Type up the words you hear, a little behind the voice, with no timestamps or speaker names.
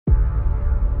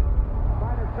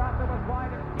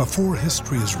Before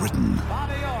history is written,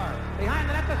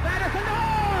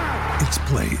 it's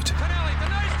played.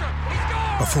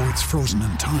 Before it's frozen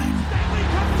in time,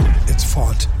 it's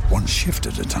fought one shift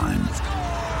at a time.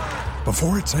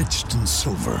 Before it's etched in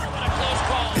silver,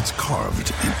 it's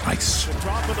carved in ice.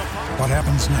 What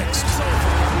happens next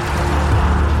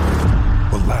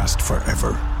will last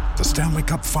forever. The Stanley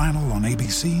Cup Final on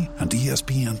ABC and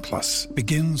ESPN Plus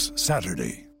begins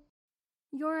Saturday.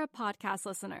 You're a podcast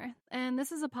listener, and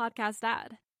this is a podcast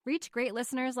ad. Reach great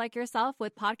listeners like yourself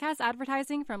with podcast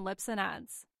advertising from Lips and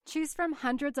Ads. Choose from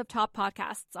hundreds of top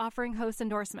podcasts offering host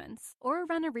endorsements, or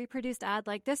run a reproduced ad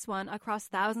like this one across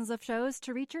thousands of shows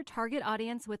to reach your target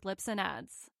audience with Lips and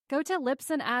Ads. Go to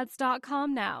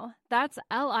lipsandads.com now. That's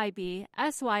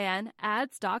LIBSYN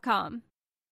ads.com.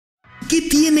 ¿Qué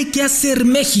tiene que hacer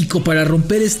México para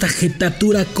romper esta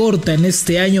jetatura corta en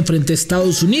este año frente a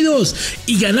Estados Unidos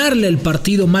y ganarle el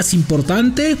partido más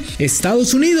importante?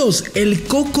 Estados Unidos, el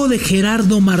coco de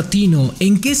Gerardo Martino.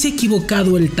 ¿En qué se ha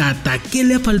equivocado el Tata? ¿Qué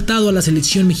le ha faltado a la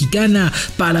selección mexicana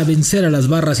para vencer a las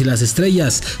barras y las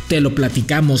estrellas? Te lo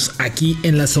platicamos aquí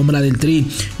en La Sombra del Tri.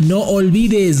 No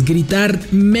olvides gritar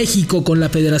México con la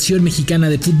Federación Mexicana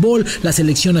de Fútbol, la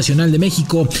Selección Nacional de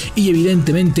México y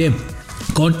evidentemente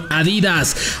con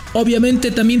Adidas.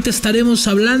 Obviamente también te estaremos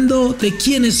hablando de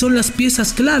quiénes son las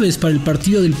piezas claves para el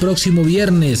partido del próximo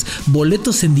viernes.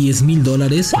 Boletos en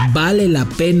 $10,000. Vale la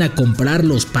pena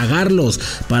comprarlos, pagarlos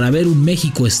para ver un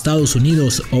México-Estados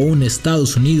Unidos o un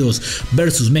Estados Unidos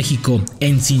versus México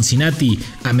en Cincinnati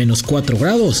a -4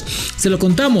 grados. Se lo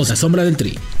contamos a Sombra del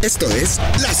Tri. Esto es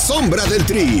La Sombra del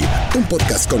Tri, un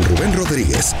podcast con Rubén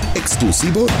Rodríguez,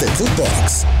 exclusivo de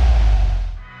Footbox.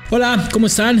 Hola, ¿cómo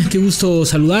están? Qué gusto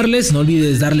saludarles. No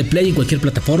olvides darle play en cualquier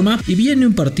plataforma. Y viene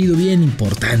un partido bien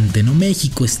importante, ¿no?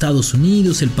 México, Estados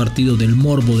Unidos, el partido del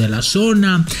morbo de la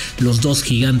zona, los dos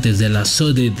gigantes de la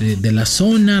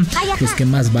zona, los que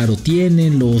más varo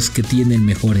tienen, los que tienen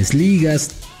mejores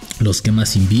ligas, los que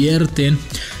más invierten,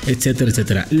 etcétera,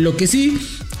 etcétera. Lo que sí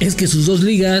es que sus dos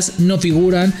ligas no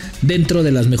figuran dentro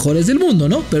de las mejores del mundo,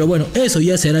 ¿no? Pero bueno, eso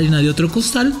ya será harina de otro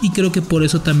costal y creo que por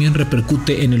eso también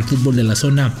repercute en el fútbol de la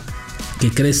zona, que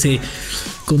crece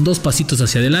con 2 pasitos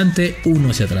hacia adelante,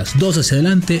 1 hacia atrás, 2 hacia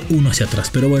adelante, 1 hacia atrás.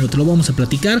 Pero bueno, te lo vamos a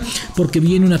platicar porque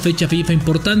viene una fecha FIFA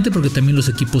importante, porque también los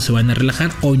equipos se van a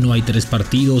relajar. Hoy no hay 3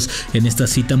 partidos en esta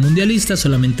cita mundialista,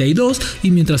 solamente hay 2,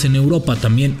 y mientras en Europa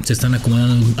también se están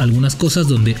acomodando algunas cosas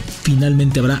donde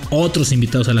finalmente habrá otros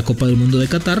invitados a la Copa del Mundo de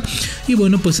Qatar. Y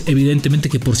bueno, pues evidentemente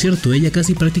que, por cierto, ya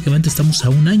casi prácticamente estamos a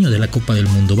un año de la Copa del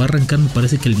Mundo. Va a arrancar, me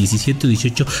parece que el 17,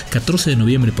 18, 14 de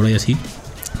noviembre, por ahí así.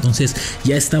 Entonces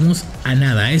ya estamos a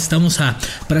nada, estamos a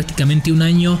prácticamente un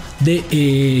año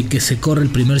de que se corre el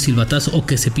primer silbatazo o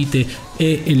que se pite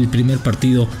el primer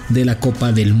partido de la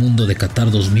Copa del Mundo de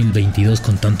Qatar 2022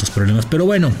 con tantos problemas. Pero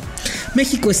bueno,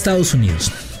 México-Estados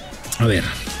Unidos. A ver,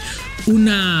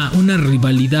 una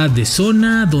rivalidad de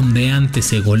zona donde antes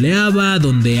se goleaba,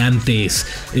 donde antes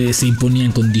se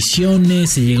imponían condiciones,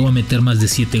 se llegó a meter más de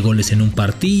 7 goles en un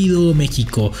partido.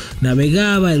 México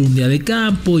navegaba, era un día de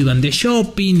campo, iban de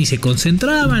shopping y se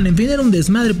concentraban, en fin, era un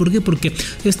desmadre. ¿Por qué? Porque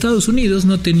Estados Unidos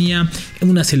no tenía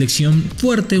una selección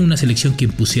fuerte, una selección que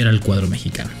impusiera al cuadro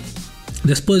mexicano.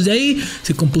 Después de ahí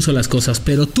se compuso las cosas,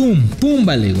 pero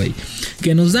vale, güey,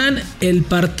 que nos dan el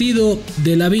partido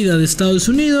de la vida de Estados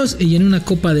Unidos y en una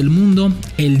Copa del Mundo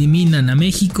eliminan a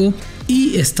México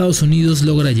y Estados Unidos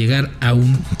logra llegar a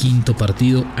un quinto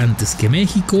partido antes que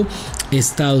México.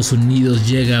 Estados Unidos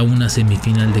llega a una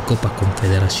semifinal de Copa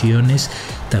Confederaciones,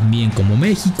 también como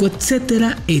México,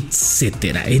 etcétera,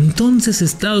 etcétera. Entonces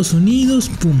Estados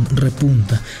Unidos,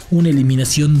 repunta. Una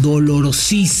eliminación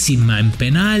dolorosísima en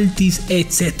penaltis,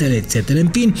 etcétera, etcétera.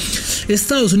 En fin,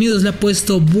 Estados Unidos le ha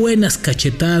puesto buenas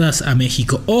cachetadas a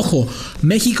México. Ojo,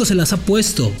 México se las ha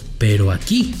puesto, pero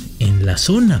aquí, en la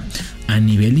zona, a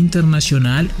nivel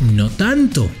internacional, no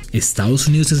tanto. Estados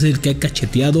Unidos es el que ha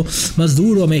cacheteado más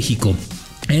duro a México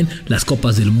en las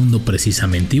Copas del Mundo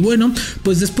precisamente. Y bueno,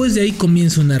 pues después de ahí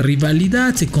comienza una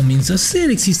rivalidad, se comienza a hacer,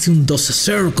 existe un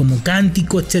 2-0 como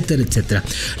cántico, etcétera, etcétera.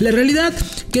 La realidad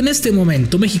que en este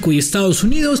momento México y Estados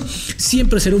Unidos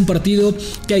siempre será un partido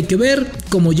que hay que ver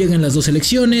cómo llegan las dos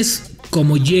selecciones,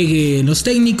 como lleguen los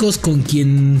técnicos, con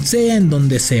quien sea, en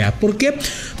donde sea. ¿Por qué?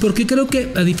 Porque creo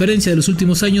que, a diferencia de los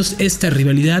últimos años, esta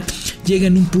rivalidad llega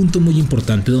en un punto muy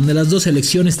importante, donde las dos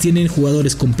selecciones tienen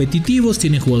jugadores competitivos,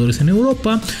 tienen jugadores en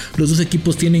Europa, los dos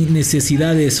equipos tienen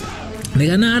necesidades de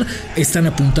ganar, están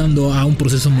apuntando a un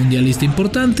proceso mundialista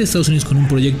importante. Estados Unidos con un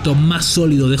proyecto más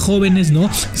sólido de jóvenes, ¿no?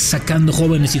 Sacando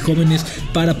jóvenes y jóvenes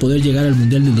para poder llegar al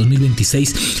Mundial del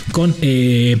 2026 con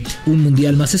un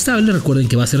mundial más estable. Recuerden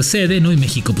que va a ser sede, ¿no? Y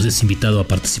México pues es invitado a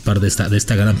participar de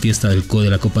esta gran fiesta de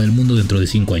la Copa del Mundo dentro de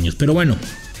 5 años. Pero bueno,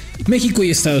 México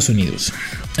y Estados Unidos.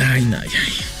 Ay.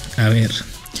 A ver,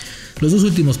 los 2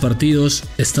 últimos partidos,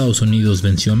 Estados Unidos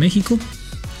venció a México.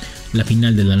 La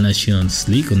final de la Nations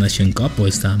League o Nation Cup, o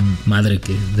esta madre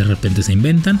que de repente se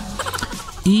inventan.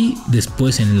 Y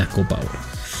después en la Copa Oro.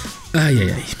 Ay.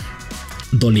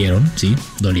 Dolieron, sí,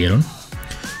 dolieron.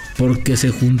 Porque se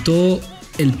juntó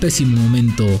el pésimo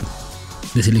momento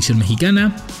de selección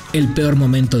mexicana, el peor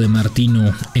momento de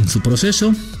Martino en su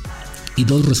proceso, y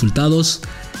 2 resultados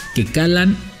que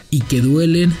calan y que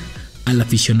duelen al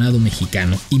aficionado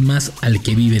mexicano, y más al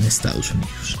que vive en Estados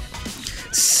Unidos.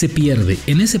 Se pierde.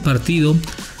 En ese partido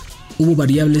hubo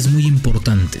variables muy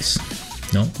importantes,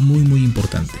 ¿no? Muy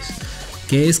importantes.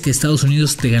 Que es que Estados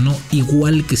Unidos te ganó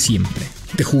igual que siempre.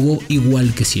 Te jugó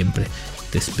igual que siempre.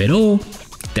 Te esperó,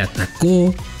 te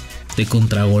atacó, te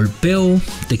contragolpeó,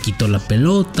 te quitó la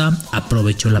pelota,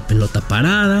 aprovechó la pelota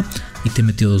parada y te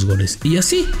metió 2 goles. Y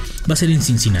así va a ser en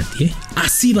Cincinnati, ¿eh?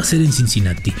 Así va a ser en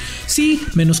Cincinnati. Sí,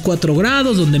 -4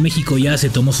 grados, donde México ya se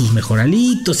tomó sus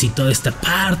mejoralitos y toda esta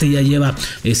parte, ya lleva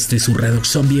su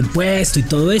redoxón bien puesto y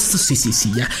todo esto. Sí,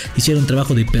 ya hicieron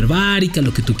trabajo de hiperbárica,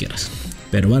 lo que tú quieras.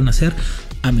 Pero van a ser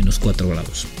a -4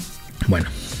 grados. Bueno,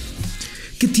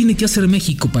 ¿qué tiene que hacer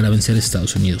México para vencer a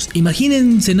Estados Unidos?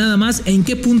 Imagínense nada más en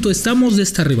qué punto estamos de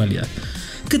esta rivalidad.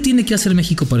 ¿Qué tiene que hacer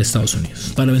México para Estados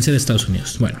Unidos? Para vencer a Estados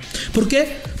Unidos. Bueno, ¿por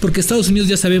qué? Porque Estados Unidos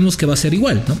ya sabemos que va a ser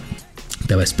igual, ¿no?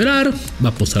 Te va a esperar, va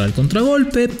a apostar al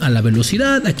contragolpe, a la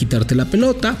velocidad, a quitarte la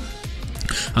pelota,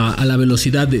 a la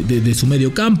velocidad de su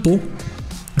medio campo,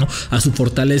 ¿no? A su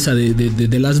fortaleza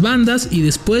de las bandas, y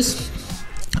después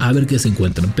a ver qué se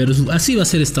encuentran. Pero así va a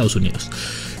ser Estados Unidos.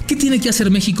 ¿Qué tiene que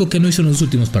hacer México que no hizo en los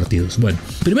últimos partidos? Bueno,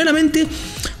 primeramente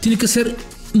tiene que ser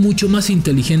mucho más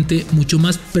inteligente, mucho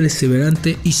más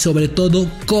perseverante y sobre todo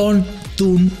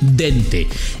contundente.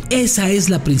 Esa es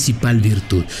la principal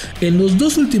virtud. En los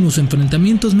 2 últimos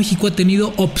enfrentamientos México ha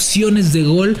tenido opciones de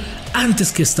gol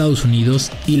antes que Estados Unidos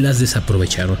y las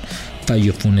desaprovecharon.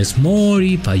 Falló Funes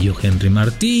Mori, falló Henry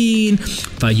Martín,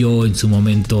 falló en su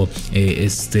momento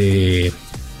el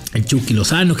Chucky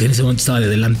Lozano, que en ese momento estaba de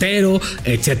delantero,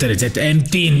 etcétera. En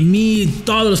fin,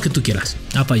 todos los que tú quieras.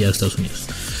 Ha fallado Estados Unidos.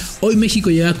 Hoy México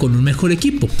llega con un mejor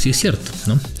equipo, sí es cierto,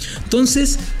 ¿no?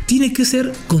 Entonces, tiene que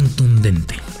ser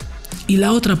contundente. Y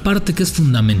la otra parte que es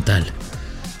fundamental,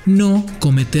 no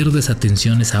cometer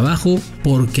desatenciones abajo,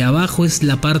 porque abajo es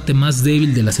la parte más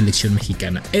débil de la selección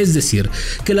mexicana. Es decir,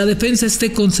 que la defensa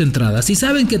esté concentrada. Si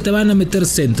saben que te van a meter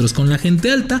centros con la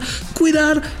gente alta,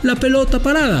 cuidar la pelota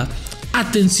parada.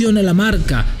 Atención a la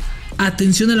marca.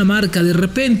 De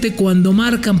repente cuando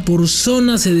marcan por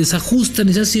zona se desajustan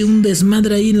y se hace un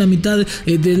desmadre ahí en la mitad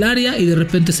del área y de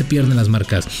repente se pierden las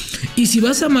marcas. Y si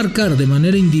vas a marcar de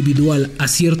manera individual a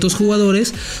ciertos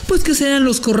jugadores, pues que sean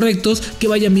los correctos, que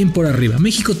vayan bien por arriba.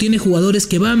 México tiene jugadores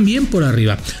que van bien por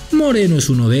arriba. Moreno es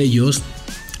uno de ellos,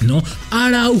 ¿no?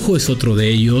 Araujo es otro de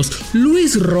ellos,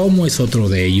 Luis Romo es otro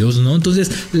de ellos, ¿no?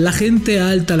 Entonces, la gente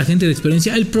alta, la gente de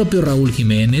experiencia, el propio Raúl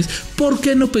Jiménez, ¿por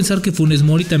qué no pensar que Funes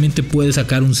Mori también te puede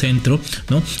sacar un centro,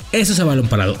 ¿no? Eso es a balón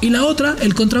parado. Y la otra,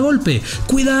 el contragolpe,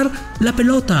 cuidar la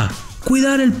pelota,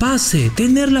 cuidar el pase,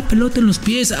 tener la pelota en los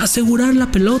pies, asegurar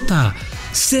la pelota.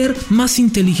 Ser más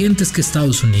inteligentes que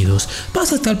Estados Unidos.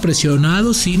 Vas a estar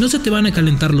presionado, sí, no se te van a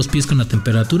calentar los pies con la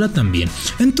temperatura también.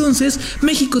 Entonces,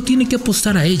 México tiene que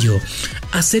apostar a ello,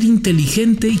 a ser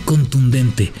inteligente y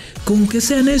contundente. Con que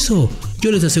sean eso,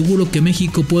 yo les aseguro que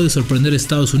México puede sorprender a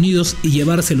Estados Unidos y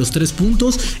llevarse los 3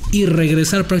 puntos y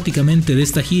regresar prácticamente de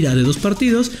esta gira de 2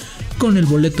 partidos con el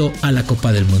boleto a la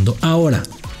Copa del Mundo. Ahora,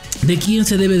 ¿de quién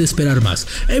se debe de esperar más?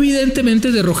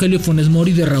 Evidentemente de Rogelio Funes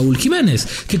Mori y de Raúl Jiménez,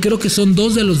 que creo que son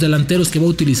 2 de los delanteros que va a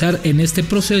utilizar en este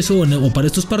proceso o para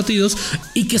estos partidos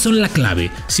y que son la clave,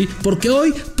 ¿sí? Porque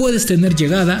hoy puedes tener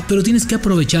llegada, pero tienes que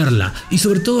aprovecharla. Y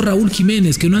sobre todo Raúl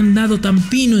Jiménez, que no han dado tan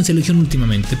fino en selección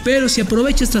últimamente. Pero si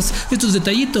aprovecha estos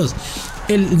detallitos,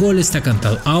 el gol está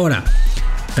cantado. Ahora,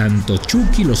 tanto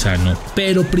Chucky Lozano,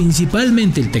 pero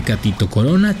principalmente el Tecatito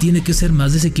Corona tiene que ser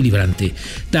más desequilibrante.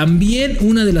 También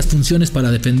una de las funciones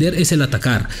para defender es el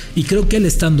atacar, y creo que él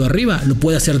estando arriba lo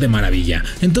puede hacer de maravilla.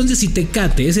 Entonces, si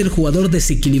Tecate es el jugador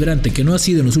desequilibrante que no ha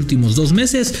sido en los últimos 2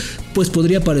 meses, pues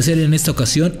podría aparecer en esta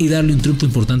ocasión y darle un triunfo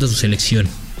importante a su selección.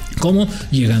 Como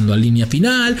llegando a línea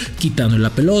final, quitando la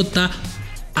pelota,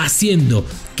 haciendo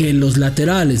que los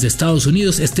laterales de Estados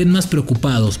Unidos estén más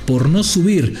preocupados por no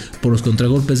subir por los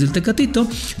contragolpes del Tecatito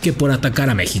que por atacar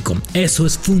a México. Eso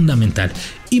es fundamental.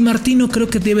 Y Martino creo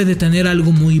que debe de tener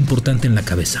algo muy importante en la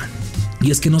cabeza. Y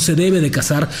es que no se debe de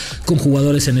casar con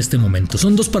jugadores en este momento.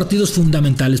 Son 2 partidos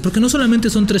fundamentales, porque no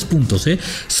solamente son 3 puntos,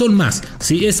 son más.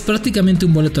 ¿Sí? Es prácticamente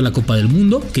un boleto a la Copa del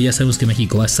Mundo, que ya sabemos que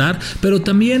México va a estar, pero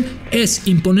también es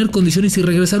imponer condiciones y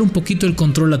regresar un poquito el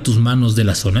control a tus manos de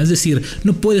la zona. Es decir,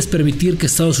 no puedes permitir que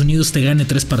Estados Unidos te gane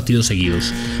 3 partidos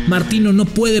seguidos. Martino no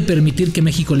puede permitir que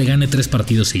México le gane 3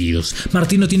 partidos seguidos.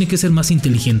 Martino tiene que ser más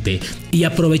inteligente y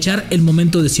aprovechar el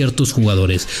momento de ciertos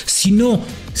jugadores. Si no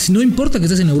importa que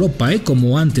estés en Europa,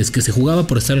 como antes, que se jugaba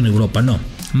por estar en Europa, no.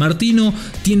 Martino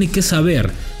tiene que saber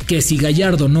que si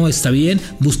Gallardo no está bien,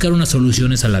 buscar unas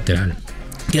soluciones al lateral.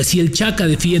 Que si el Chaca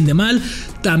defiende mal,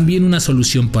 también una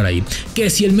solución para ahí. Que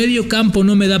si el medio campo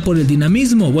no me da por el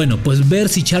dinamismo, bueno, pues ver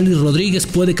si Charly Rodríguez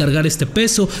puede cargar este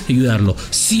peso y ayudarlo.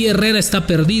 Si Herrera está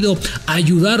perdido,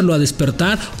 ayudarlo a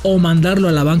despertar o mandarlo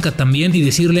a la banca también y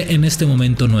decirle en este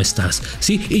momento no estás,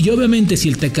 ¿sí? Y obviamente si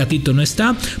el Tecatito no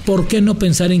está, ¿por qué no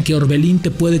pensar en que Orbelín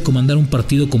te puede comandar un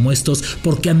partido como estos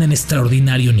porque anda en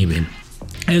extraordinario nivel?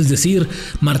 Es decir,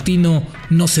 Martino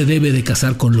no se debe de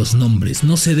casar con los nombres,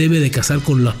 no se debe de casar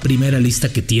con la primera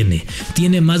lista que tiene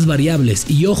más variables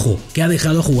y ojo, que ha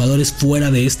dejado a jugadores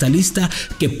fuera de esta lista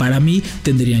que para mí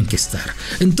tendrían que estar.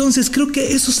 Entonces creo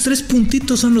que esos 3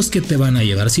 puntitos son los que te van a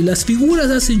llevar. Si las figuras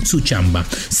hacen su chamba,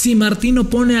 si Martino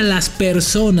pone a las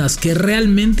personas que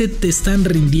realmente te están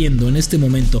rindiendo en este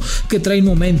momento, que traen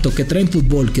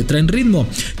fútbol, que traen ritmo,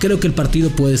 creo que el partido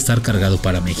puede estar cargado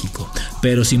para México.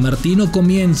 Pero si Martino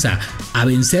comienza a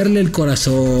vencerle el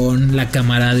corazón, la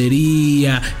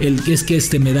camaradería, es que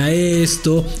este me da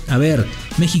esto. A ver,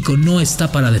 México no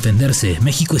está para defenderse.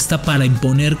 México está para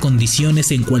imponer condiciones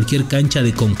en cualquier cancha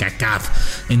de CONCACAF.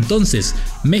 Entonces,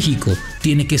 México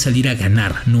tiene que salir a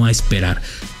ganar, no a esperar.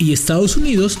 Y Estados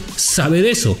Unidos sabe de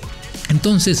eso.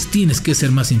 Entonces, tienes que ser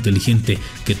más inteligente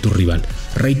que tu rival.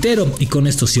 Reitero, y con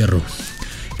esto cierro.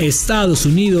 Estados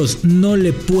Unidos no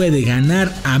le puede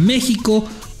ganar a México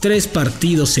 3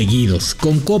 partidos seguidos,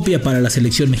 con copia para la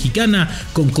selección mexicana,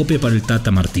 con copia para el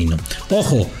Tata Martino.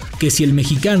 Ojo, que si el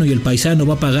mexicano y el paisano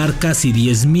va a pagar casi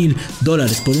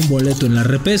 $10,000 por un boleto en la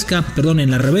repesca, en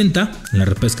la reventa,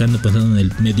 ando pensando en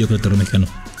el mediocre terreno mexicano,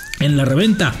 en la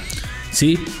reventa,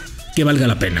 sí, que valga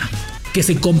la pena. Que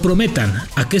se comprometan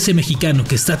a que ese mexicano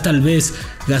que está tal vez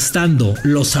gastando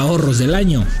los ahorros del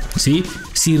año, ¿sí?,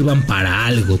 sirvan para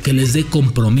algo, que les dé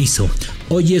compromiso.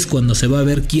 Hoy es cuando se va a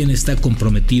ver quién está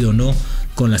comprometido o no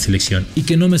con la selección. Y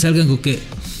que no me salgan con que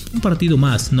un partido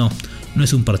más, no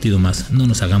es un partido más, no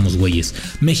nos hagamos güeyes.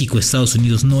 México-Estados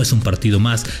Unidos no es un partido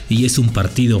más y es un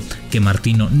partido que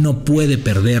Martino no puede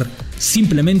perder.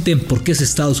 Simplemente porque es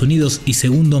Estados Unidos y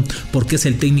segundo porque es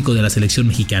el técnico de la selección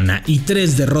mexicana y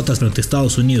 3 derrotas frente a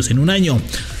Estados Unidos en un año,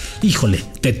 híjole,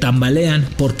 te tambalean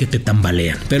porque te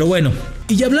tambalean. Pero bueno,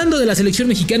 y hablando de la selección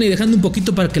mexicana y dejando un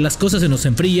poquito para que las cosas se nos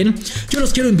enfríen, yo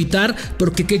los quiero invitar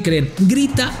porque ¿qué creen?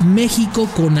 Grita México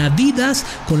con Adidas,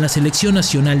 con la Selección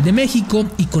Nacional de México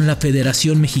y con la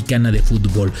Federación Mexicana de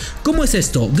Fútbol. ¿Cómo es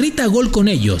esto? Grita gol con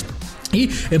ellos. Y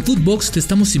en Footbox te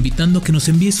estamos invitando a que nos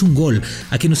envíes un gol,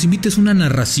 a que nos invites una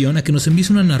narración, a que nos envíes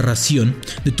una narración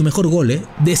de tu mejor gol,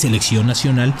 de Selección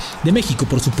Nacional de México,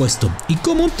 por supuesto. ¿Y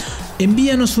cómo?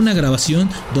 Envíanos una grabación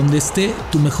donde esté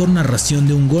tu mejor narración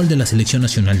de un gol de la Selección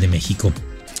Nacional de México.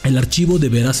 El archivo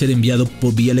deberá ser enviado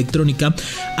por vía electrónica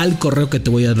al correo que te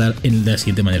voy a dar en la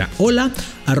siguiente manera: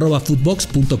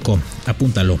 hola@footbox.com.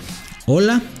 Apúntalo.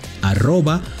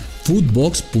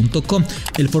 hola@footbox.com.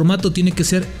 El formato tiene que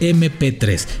ser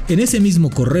MP3. En ese mismo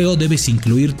correo debes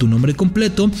incluir tu nombre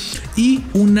completo y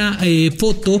una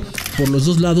foto por los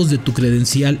 2 lados de tu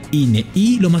credencial INE.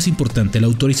 Y lo más importante, la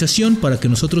autorización para que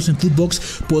nosotros en Footbox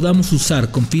podamos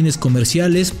usar con fines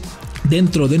comerciales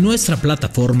dentro de nuestra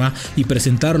plataforma y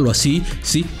presentarlo así,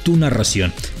 sí, tu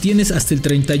narración. Tienes hasta el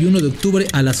 31 de octubre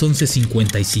a las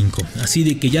 11:55. Así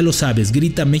de que ya lo sabes,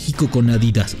 grita México con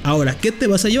Adidas. Ahora, ¿qué te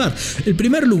vas a llevar? El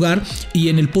primer lugar, y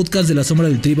en el podcast de La Sombra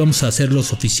del Tri vamos a hacer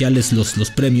los oficiales,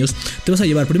 los premios. Te vas a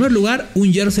llevar, en primer lugar,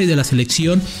 un jersey de la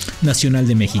Selección Nacional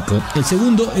de México. El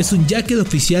segundo es un jacket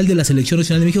oficial de la Selección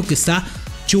Nacional de México que está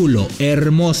chulo,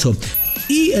 hermoso.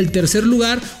 Y el tercer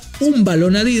lugar, un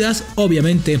balón Adidas,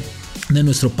 obviamente de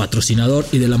nuestro patrocinador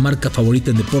y de la marca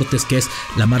favorita en deportes, que es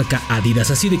la marca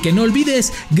Adidas. Así de que no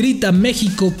olvides, grita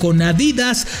México con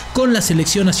Adidas, con la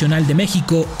Selección Nacional de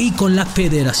México y con la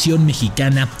Federación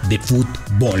Mexicana de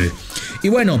Fútbol. Y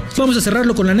bueno, vamos a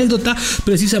cerrarlo con la anécdota.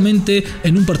 Precisamente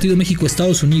en un partido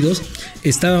México-Estados Unidos,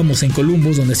 estábamos en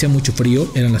Columbus, donde hacía mucho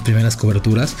frío, eran las primeras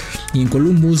coberturas, y en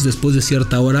Columbus, después de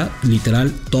cierta hora,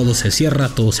 literal, todo se cierra,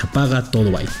 todo se apaga,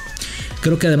 todo va.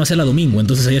 Creo que además era domingo,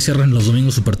 entonces allá cierran los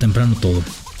domingos súper temprano todo.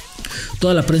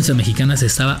 Toda la prensa mexicana se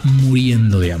estaba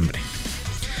muriendo de hambre.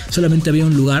 Solamente había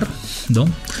un lugar, ¿no?,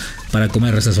 para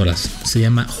comer a esas horas. Se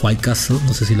llama White Castle,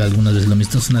 no sé si algunas veces lo han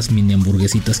visto, son unas mini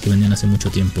hamburguesitas que vendían hace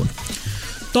mucho tiempo.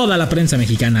 Toda la prensa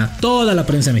mexicana,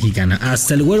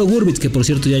 hasta el güero Gurbitz, que por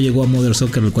cierto ya llegó a Mother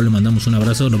Soccer, al cual le mandamos un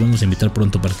abrazo. Lo vamos a invitar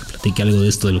pronto para que platique algo de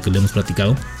esto, de lo que le hemos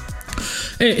platicado.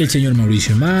 El señor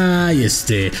Mauricio May,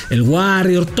 el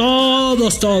Warrior,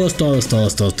 todos.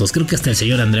 Creo que hasta el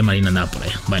señor André Marín andaba por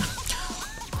allá. Bueno,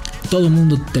 todo el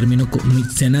mundo terminó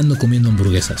cenando, comiendo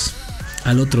hamburguesas.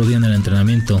 Al otro día en el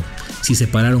entrenamiento, si se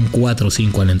pararon 4 o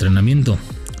 5 al entrenamiento,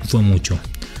 fue mucho.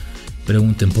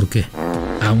 Pregunten por qué.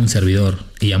 A un servidor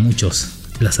y a muchos,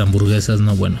 las hamburguesas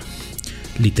no, bueno,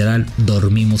 literal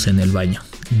dormimos en el baño.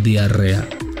 Diarrea,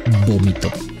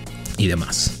 vómito y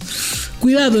demás.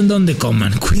 Cuidado en donde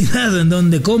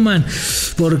coman,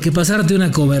 porque pasarte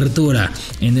una cobertura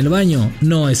en el baño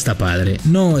no está padre,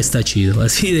 no está chido.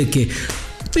 Así de que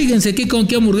fíjense con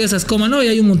qué hamburguesas coman. Hoy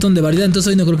hay un montón de variedad, entonces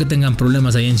hoy no creo que tengan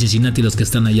problemas ahí en Cincinnati los que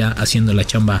están allá haciendo la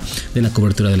chamba de la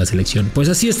cobertura de la selección. Pues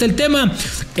así está el tema.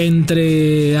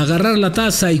 Entre agarrar la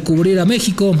taza y cubrir a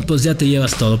México, pues ya te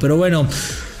llevas todo. Pero bueno,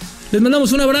 les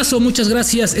mandamos un abrazo, muchas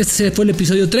gracias. Este fue el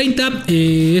episodio 30.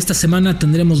 Esta semana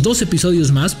tendremos 2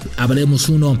 episodios más. Habremos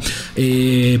uno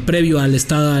previo al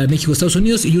estado de México, Estados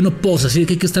Unidos, y uno post. Así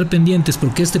que hay que estar pendientes,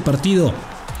 porque este partido,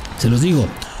 se los digo,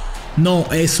 no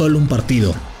es solo un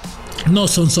partido. No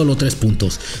son solo 3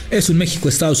 puntos. Es un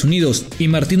México-Estados Unidos, y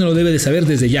Martino lo debe de saber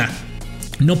desde ya.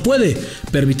 No puede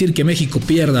permitir que México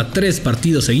pierda 3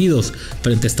 partidos seguidos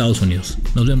frente a Estados Unidos.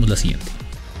 Nos vemos la siguiente.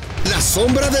 La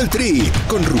Sombra del Tri,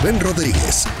 con Rubén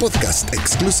Rodríguez, podcast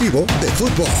exclusivo de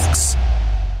Footbox.